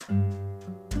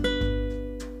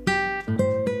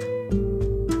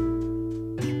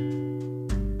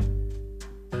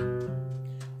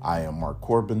I am Mark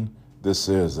Corbin. This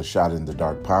is the Shot in the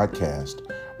Dark podcast.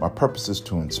 My purpose is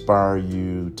to inspire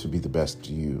you to be the best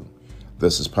you.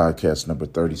 This is podcast number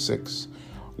 36.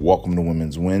 Welcome to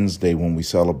Women's Wednesday, when we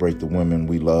celebrate the women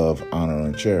we love, honor,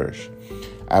 and cherish.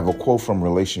 I have a quote from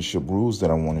Relationship Rules that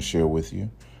I want to share with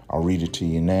you. I'll read it to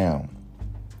you now.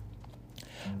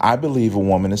 I believe a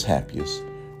woman is happiest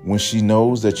when she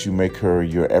knows that you make her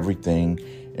your everything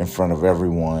in front of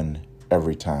everyone,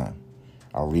 every time.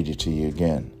 I'll read it to you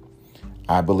again.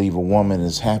 I believe a woman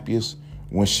is happiest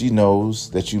when she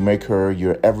knows that you make her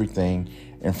your everything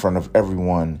in front of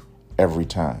everyone, every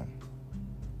time.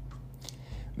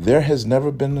 There has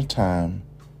never been a time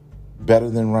better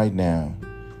than right now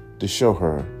to show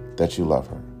her that you love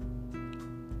her.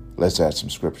 Let's add some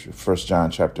scripture. 1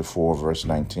 John chapter 4, verse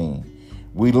 19.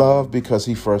 We love because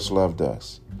he first loved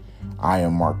us. I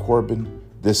am Mark Corbin.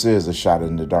 This is the Shot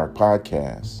in the Dark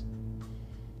podcast.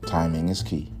 Timing is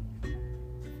key.